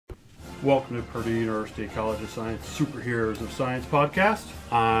Welcome to Purdue University College of Science Superheroes of Science podcast.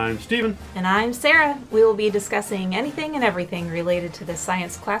 I'm Stephen. And I'm Sarah. We will be discussing anything and everything related to the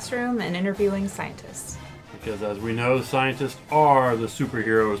science classroom and interviewing scientists. Because as we know, scientists are the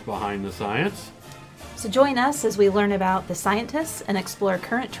superheroes behind the science. So join us as we learn about the scientists and explore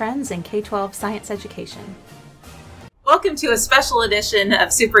current trends in K-12 science education. Welcome to a special edition of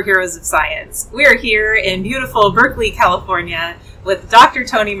Superheroes of Science. We are here in beautiful Berkeley, California with Dr.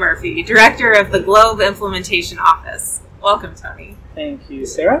 Tony Murphy, Director of the Globe Implementation Office. Welcome, Tony. Thank you,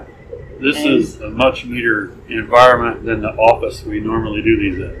 Sarah. This is a much neater environment than the office we normally do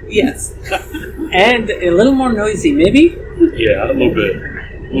these in. Yes. And a little more noisy, maybe? Yeah, a little bit.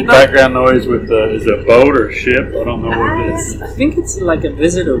 A little background noise with, is it a boat or a ship? I don't know what it is. I think it's like a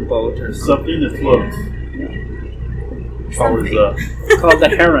visitor boat or something. Something that floats. Always Called the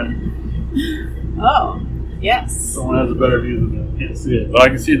Heron. Oh, yes. Someone has a better view than that. Can't see it. But I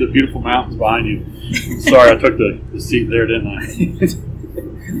can see the beautiful mountains behind you. Sorry, I took the seat there, didn't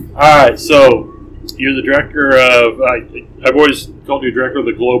I? All right, so you're the director of, I've always called you director of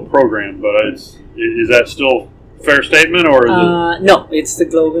the Globe program, but is that still a fair statement, or is it? No, it's the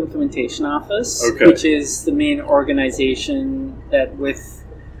Globe Implementation Office, Okay. which is the main organization that with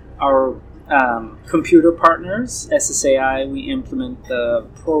our computer partners, SSAI, we implement the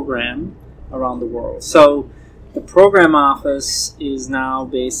program around the world. So the program office is now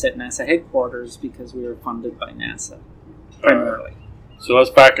based at NASA headquarters because we are funded by NASA primarily. So let's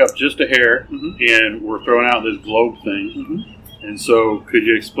back up just a hair, Mhm. and we're throwing out this Globe thing. And so could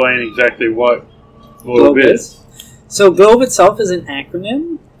you explain exactly what Globe is? So GLOBE itself is an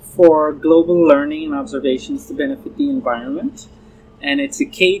acronym for Global Learning and Observations to Benefit the Environment. And it's a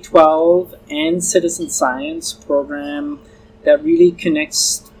K-12 and citizen science program that really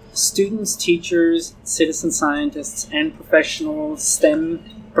connects students, teachers, citizen scientists, and professional STEM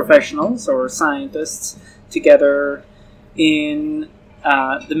professionals or scientists together in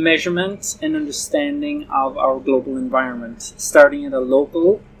the measurement and understanding of our global environment, starting in the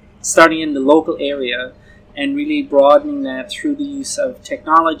local area and really broadening that through the use of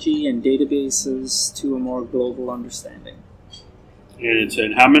technology and databases to a more global understanding. And it's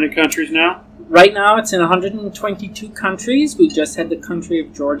in how many countries now? Right now it's in 122 countries. We just had the country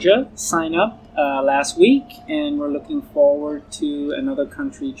of Georgia sign up last week, and we're looking forward to another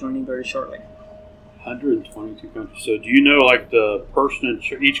country joining very shortly. 122 countries. So do you know like the person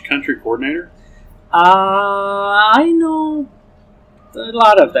in each country coordinator? I know a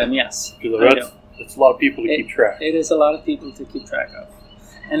lot of them, yes. Because that's a lot of people to keep track. It is a lot of people to keep track of.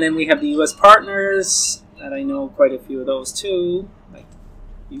 And then we have the U.S. partners, that I know quite a few of those too, like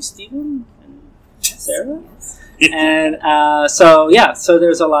you, Stephen, and Sarah. And so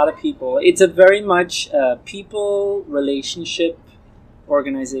there's a lot of people. It's a very much people relationship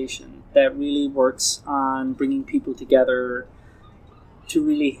organization that really works on bringing people together to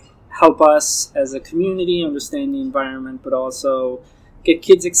really help us as a community understand the environment, but also get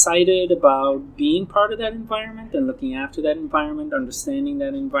kids excited about being part of that environment and looking after that environment, understanding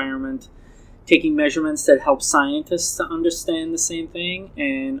that environment, taking measurements that help scientists to understand the same thing,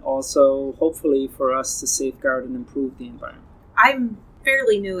 and also hopefully for us to safeguard and improve the environment. I'm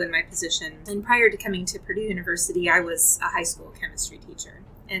fairly new in my position, and prior to coming to Purdue University, I was a high school chemistry teacher.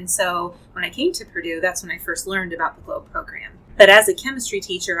 And so when I came to Purdue, that's when I first learned about the GLOBE program. But as a chemistry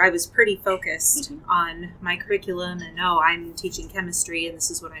teacher, I was pretty focused on my curriculum and, I'm teaching chemistry and this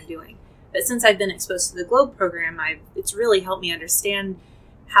is what I'm doing. But since I've been exposed to the GLOBE program, it's really helped me understand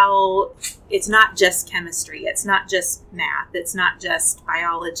how it's not just chemistry, it's not just math, it's not just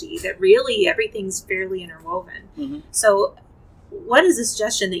biology, that really everything's fairly interwoven. So what is a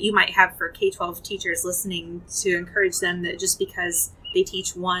suggestion that you might have for K-12 teachers listening to encourage them that just because they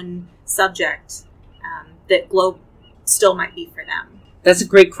teach one subject, that GLOBE still might be for them? That's a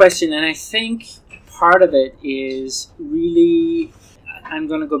great question, and I think part of it is really, I'm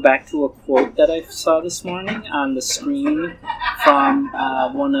going to go back to a quote that I saw this morning on the screen from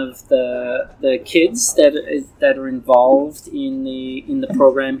one of the kids that are involved in the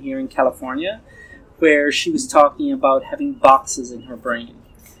program here in California, where she was talking about having boxes in her brain,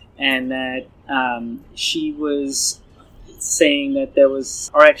 and that she was saying that there was,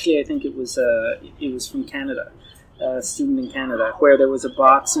 or actually I think it was from Canada, a student in Canada, where there was a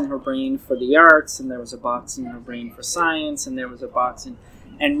box in her brain for the arts, and there was a box in her brain for science, and there was a box in,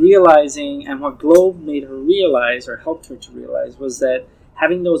 and realizing, and what GLOBE made her realize, or helped her to realize, was that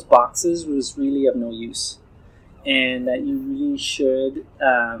having those boxes was really of no use, and that you really should,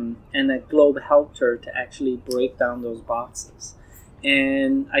 and that GLOBE helped her to actually break down those boxes.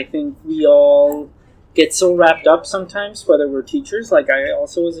 And I think we all get so wrapped up sometimes, whether we're teachers, like I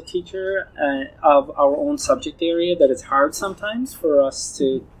also was a teacher of our own subject area, that it's hard sometimes for us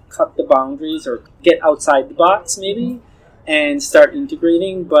to cut the boundaries or get outside the box maybe and start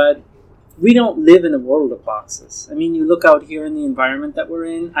integrating. But we don't live in a world of boxes. I mean, you look out here in the environment that we're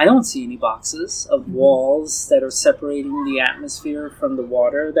in, I don't see any boxes of walls that are separating the atmosphere from the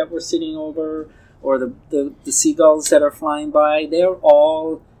water that we're sitting over, or the seagulls that are flying by. They're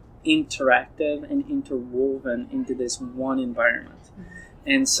all interactive and interwoven into this one environment.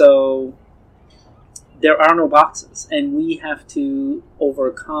 And so there are no boxes, and we have to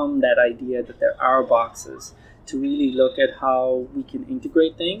overcome that idea that there are boxes to really look at how we can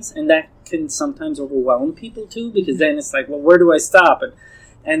integrate things. And that can sometimes overwhelm people too, because then it's like, well, where do I stop?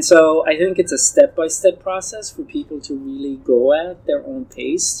 And so I think it's a step-by-step process for people to really go at their own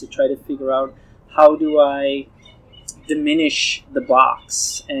pace to try to figure out, how do I diminish the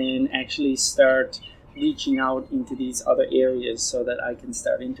box and actually start reaching out into these other areas so that I can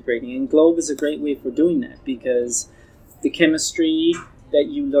start integrating. And GLOBE is a great way for doing that, because the chemistry that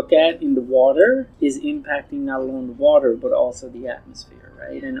you look at in the water is impacting not only the water but also the atmosphere,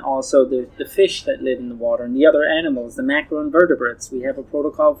 right? And also the fish that live in the water and the other animals, the macroinvertebrates. We have a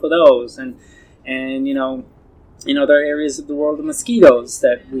protocol for those, and you know, in other areas of the world, the mosquitoes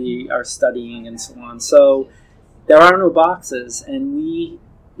that we are studying and so on. So there are no boxes, and we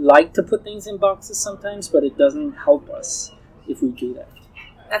like to put things in boxes sometimes, but it doesn't help us if we do that.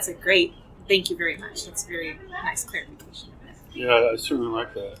 That's a great, thank you very much. That's a very nice clarification. Yeah, I certainly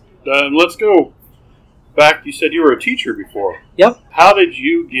like that. Let's go back. You said you were a teacher before. Yep. How did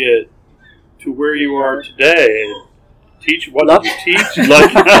you get to where you are today? Teach? What did you teach?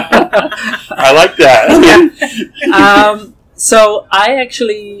 I like that. So I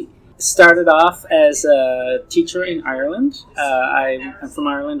actually started off as a teacher in Ireland. I'm from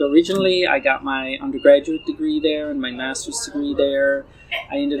Ireland originally. I got my undergraduate degree there and my master's degree there.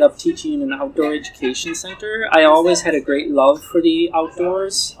 I ended up teaching in an outdoor education center. I always had a great love for the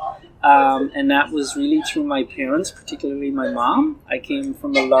outdoors, and that was really through my parents, particularly my mom. I came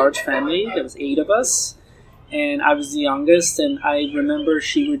from a large family. There was 8 of us, and I was the youngest, and I remember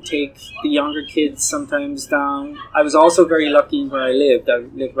she would take the younger kids sometimes down. I was also very lucky where I lived. I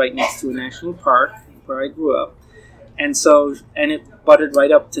lived right next to a national park where I grew up. And it butted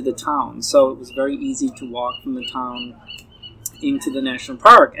right up to the town, so it was very easy to walk from the town into the national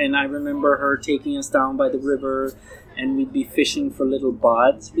park. And I remember her taking us down by the river, and we'd be fishing for little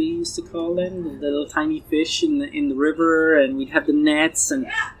bods, we used to call them, the little tiny fish in the river, and we'd have the nets, and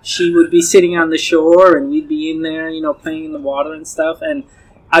she would be sitting on the shore, and we'd be in there, you know, playing in the water and stuff. And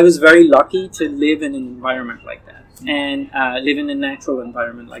I was very lucky to live in an environment like that, and live in a natural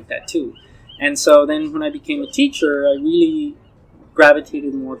environment like that too. And so then when I became a teacher, I really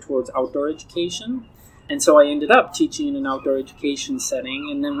gravitated more towards outdoor education. And so I ended up teaching in an outdoor education setting.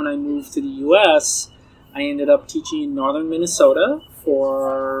 And then when I moved to the U.S., I ended up teaching in northern Minnesota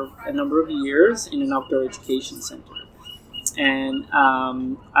for a number of years in an outdoor education center. And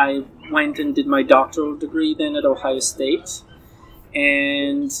I went and did my doctoral degree then at Ohio State.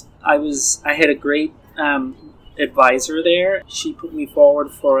 And I had a great advisor there. She put me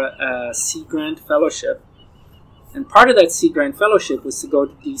forward for a Sea Grant Fellowship. And part of that Sea Grant Fellowship was to go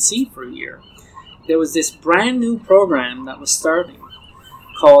to D.C. for a year. There was this brand new program that was starting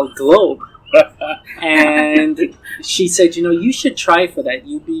called GLOBE. And she said, you know, you should try for that.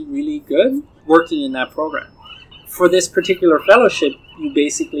 You'd be really good working in that program. For this particular fellowship, you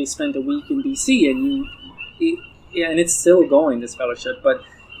basically spent a week in D.C. and and it's still going, this fellowship, but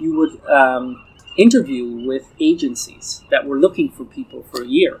you would interview with agencies that were looking for people for a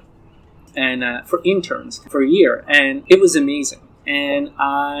year, and for interns for a year. And it was amazing. And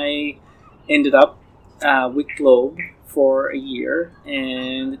I ended up with GLOBE for a year,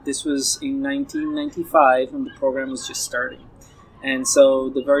 and this was in 1995 when the program was just starting. And so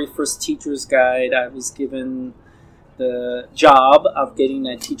the very first teacher's guide, I was given the job of getting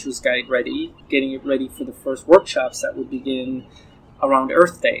that teacher's guide ready, getting it ready for the first workshops that would begin around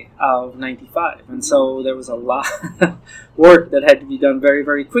Earth Day of 95. And so there was a lot of work that had to be done very,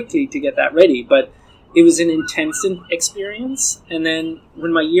 very quickly to get that ready. But it was an intense experience. And then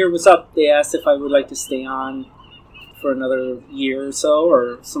when my year was up, they asked if I would like to stay on for another year or so,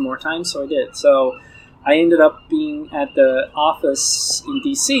 or some more time, so I did. So I ended up being at the office in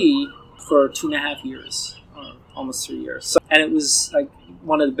DC for 2.5 years, or almost 3 years. So, and it was like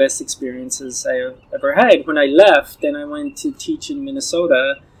one of the best experiences I ever had. When I left, then I went to teach in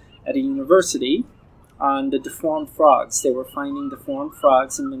Minnesota at a university on the deformed frogs. They were finding deformed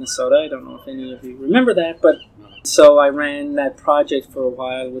frogs in Minnesota. I don't know if any of you remember that, but so I ran that project for a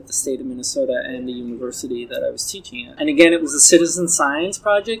while with the state of Minnesota and the university that I was teaching at. And again, it was a citizen science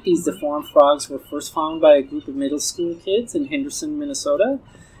project. These deformed frogs were first found by a group of middle school kids in Henderson, Minnesota,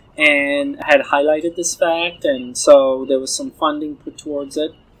 and had highlighted this fact, and so there was some funding put towards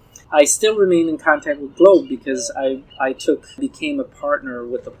it. I still remain in contact with Globe because I became a partner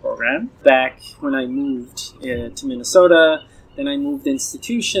with the program back when I moved to Minnesota. Then I moved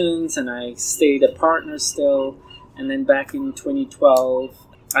institutions and I stayed a partner still. And then back in 2012,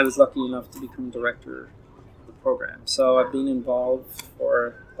 I was lucky enough to become director of the program. So I've been involved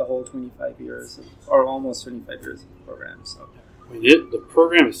for the whole 25 years, or almost 25 years of the program. So the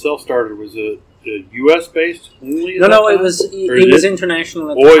program itself started, was it U.S. based only? No, it was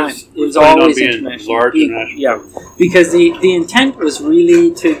international at the time. It was always international. Large international. Yeah, because the intent was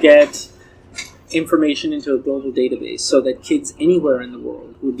really to get information into a global database so that kids anywhere in the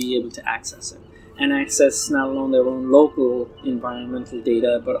world would be able to access it and access not only their own local environmental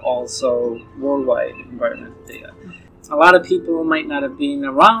data but also worldwide environmental data. A lot of people might not have been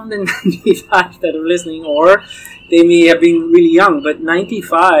around in 95 that are listening, or they may have been really young, but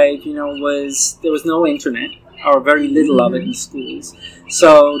 95, there was no internet, or very little of it in schools.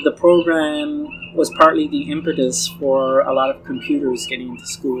 So the program was partly the impetus for a lot of computers getting into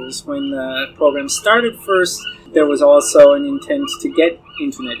schools. When the program started first, there was also an intent to get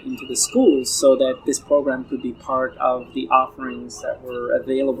internet into the schools so that this program could be part of the offerings that were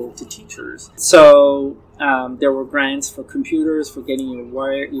available to teachers. So there were grants for computers, for getting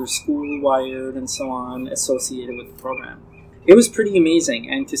your school wired and so on associated with the program. It was pretty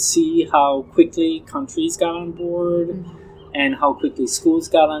amazing, and to see how quickly countries got on board and how quickly schools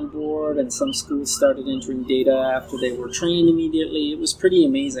got on board, and some schools started entering data after they were trained immediately. It was pretty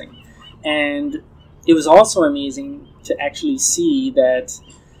amazing. And it was also amazing to actually see that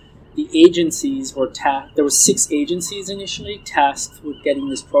the agencies were tasked. There were 6 agencies initially tasked with getting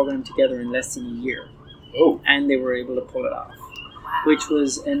this program together in less than a year. Oh. And they were able to pull it off, which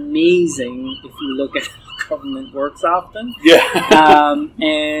was amazing if you look at how government works often. Yeah.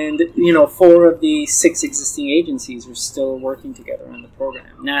 And 4 of the 6 existing agencies are still working together on the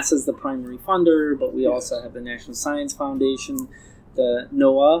program. NASA's the primary funder, but we also have the National Science Foundation, the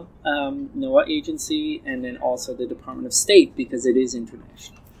NOAA agency, and then also the Department of State, because it is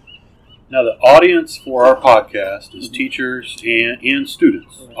international. Now, the audience for our podcast is teachers and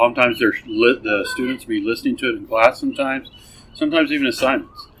students. Right. Oftentimes, the students will be listening to it in class sometimes even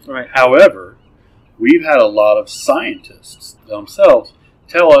assignments. Right. However, we've had a lot of scientists themselves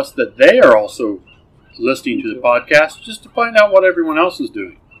tell us that they are also listening to the podcast just to find out what everyone else is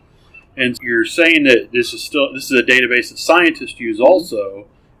doing. And you're saying that this is a database that scientists use also.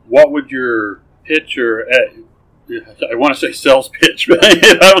 What would your pitch, or I want to say sales pitch, but I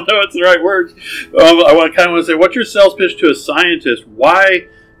don't know if it's the right words. I want to say, what's your sales pitch to a scientist? Why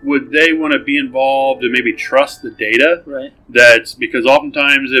would they want to be involved and maybe trust the data? Right. That's because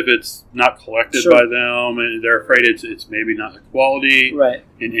oftentimes if it's not collected Sure. by them, and they're afraid it's maybe not the quality Right.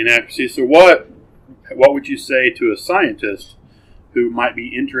 and inaccuracy. So what would you say to a scientist who might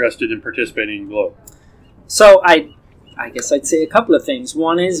be interested in participating in Globe? So I guess I'd say a couple of things.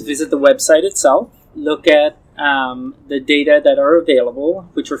 One is visit the website itself. Look at the data that are available,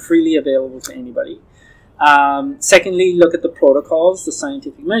 which are freely available to anybody. Secondly, look at the protocols, the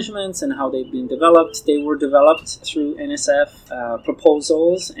scientific measurements, and how they've been developed. They were developed through NSF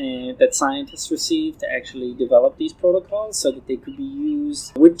proposals that scientists received to actually develop these protocols so that they could be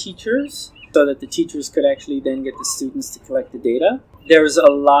used with teachers, so that the teachers could actually then get the students to collect the data. There's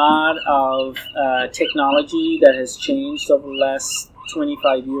a lot of technology that has changed over the last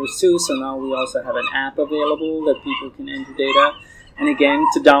 25 years too, so now we also have an app available that people can enter data. And again,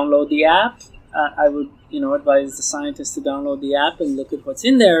 to download the app, I would advise the scientists to download the app and look at what's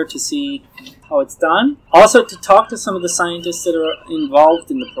in there to see how it's done. Also, to talk to some of the scientists that are involved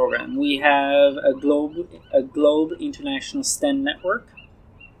in the program. We have a Globe International STEM Network,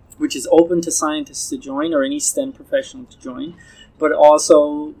 which is open to scientists to join, or any STEM professional to join. But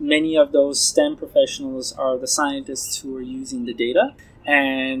also, many of those STEM professionals are the scientists who are using the data,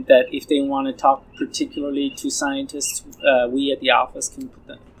 and that if they want to talk particularly to scientists, we at the office can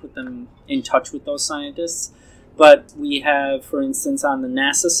put them in touch with those scientists. But we have, for instance, on the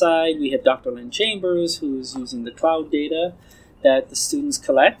NASA side, we have Dr. Lynn Chambers, who's using the cloud data that the students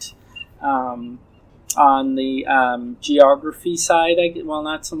collect. On the geography side,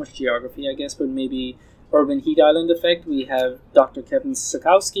 not so much geography, I guess, but maybe urban heat island effect, we have Dr. Kevin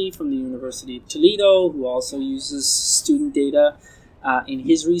Sikowski from the University of Toledo, who also uses student data in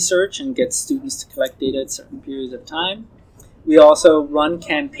his research and gets students to collect data at certain periods of time. We also run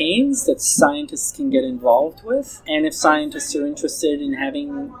campaigns that scientists can get involved with. And if scientists are interested in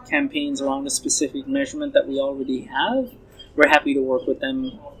having campaigns around a specific measurement that we already have, we're happy to work with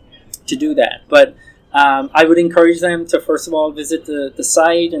them to do that. But I would encourage them to, first of all, visit the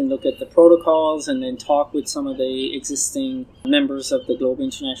site and look at the protocols, and then talk with some of the existing members of the Globe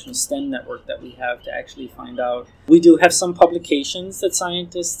International STEM Network that we have to actually find out. We do have some publications that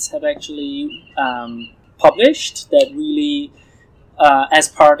scientists have actually published that really, as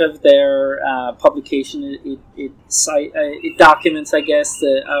part of their publication, it documents, I guess,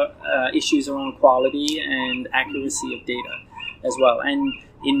 the issues around quality and accuracy of data as well. And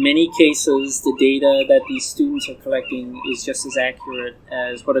in many cases, the data that these students are collecting is just as accurate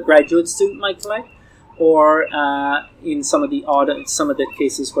as what a graduate student might collect, or in some of the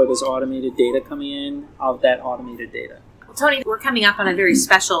cases where there's automated data coming in, of that automated data. Well, Tony, we're coming up on a very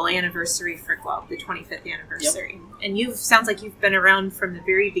special anniversary for Globe, the 25th anniversary. Yep. And sounds like you've been around from the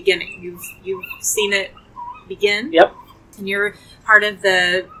very beginning. You've seen it begin. Yep. And you're part of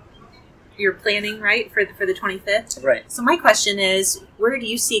your planning, right, for the 25th? Right. So my question is, where do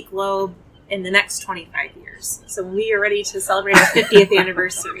you see Globe in the next 25 years? So when we are ready to celebrate our 50th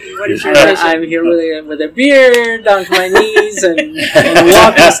anniversary, what is your vision? I'm here with a beard down to my knees and a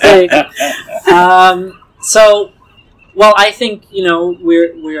walking stick. Well, I think,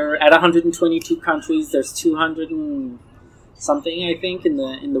 we're at 122 countries. There's 200 and something, I think, in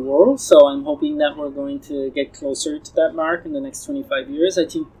the world. So I'm hoping that we're going to get closer to that mark in the next 25 years. I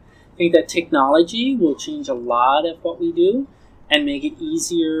think that technology will change a lot of what we do and make it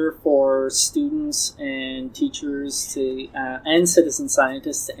easier for students and teachers to and citizen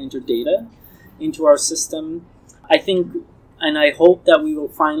scientists to enter data into our system. I think, and I hope, that we will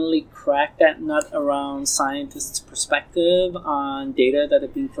finally crack that nut around scientists' perspective on data that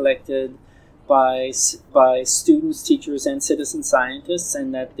have been collected by students, teachers, and citizen scientists,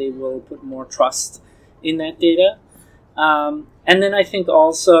 and that they will put more trust in that data. And then I think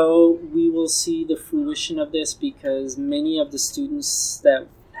also we will see the fruition of this, because many of the students that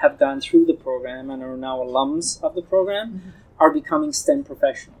have gone through the program and are now alums of the program are becoming STEM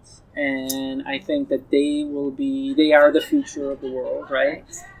professionals. And I think that they are the future of the world, right?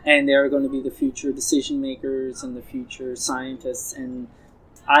 And they are going to be the future decision makers and the future scientists. And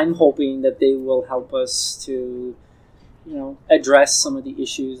I'm hoping that they will help us to, address some of the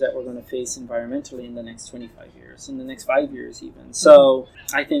issues that we're going to face environmentally in the next 25 years, in the next 5 years even. So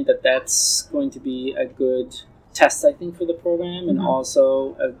I think that that's going to be a good test, I think, for the program, and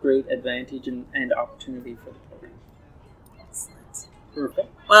also a great advantage and opportunity for the program. Excellent. Perfect.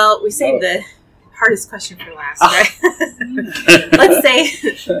 Well, we saved the hardest question for last, right? Let's say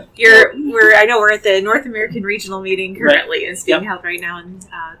I know we're at the North American Regional Meeting currently, and it's being held right now in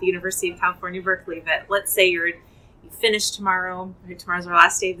the University of California, Berkeley. But let's say you finish tomorrow. Tomorrow's our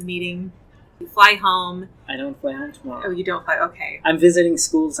last day of the meeting. You fly home. I don't fly home tomorrow. Oh, you don't fly? Okay. I'm visiting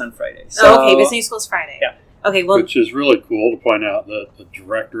schools on Friday. So, okay, visiting schools Friday. Yeah. Okay, well, which is really cool to point out that the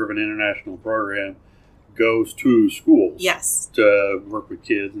director of an international program goes to schools. Yes. To work with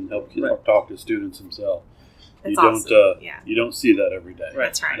kids and help kids talk to students themselves. That's awesome. You don't see that every day. Right.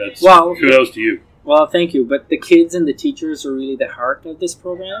 That's right. Kudos to you. Well, thank you. But the kids and the teachers are really the heart of this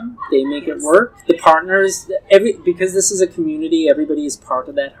program. They make it work. The partners, because this is a community, everybody is part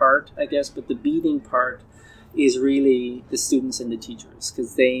of that heart, I guess. But the beating part is really the students and the teachers,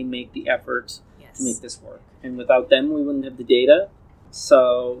 because they make the effort to make this work. And without them, we wouldn't have the data.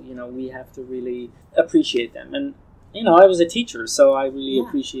 So, we have to really appreciate them. And, I was a teacher, so I really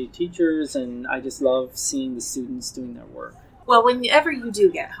appreciate teachers, and I just love seeing the students doing their work. Well, whenever you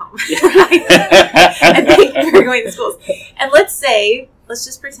do get home, and thank you for going to schools. And let's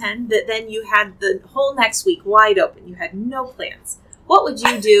just pretend that then you had the whole next week wide open. You had no plans. What would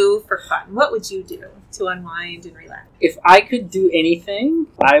you do for fun? What would you do to unwind and relax? If I could do anything,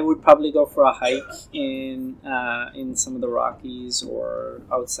 I would probably go for a hike in some of the Rockies or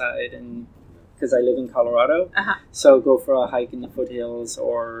outside, and because I live in Colorado, so go for a hike in the foothills,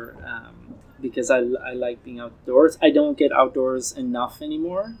 or because I like being outdoors. I don't get outdoors enough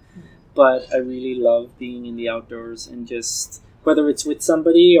anymore, but I really love being in the outdoors, and just, whether it's with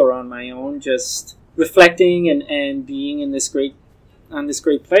somebody or on my own, just reflecting and being in this great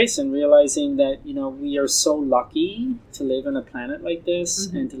place, and realizing that we are so lucky to live on a planet like this,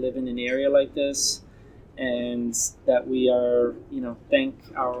 and to live in an area like this, and that we are thank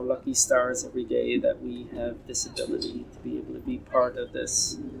our lucky stars every day that we have this ability to be able to be part of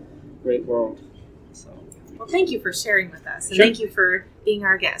this great world. So, well, thank you for sharing with us, and thank you for being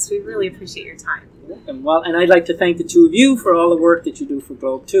our guest. We really appreciate your time. And I'd like to thank the two of you for all the work that you do for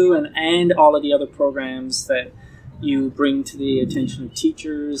Globe 2 and all of the other programs that you bring to the attention of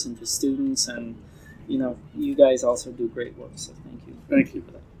teachers and to students. And, you guys also do great work, so thank you. Thank you.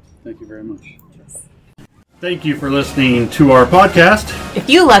 Thank you very much. Thank you for listening to our podcast. If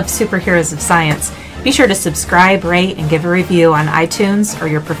you love Superheroes of Science, be sure to subscribe, rate, and give a review on iTunes or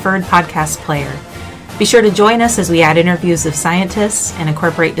your preferred podcast player. Be sure to join us as we add interviews of scientists and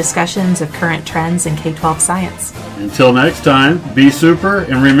incorporate discussions of current trends in K-12 science. Until next time, be super,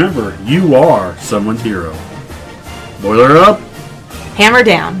 and remember, you are someone's hero. Boiler up. Hammer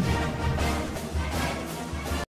down.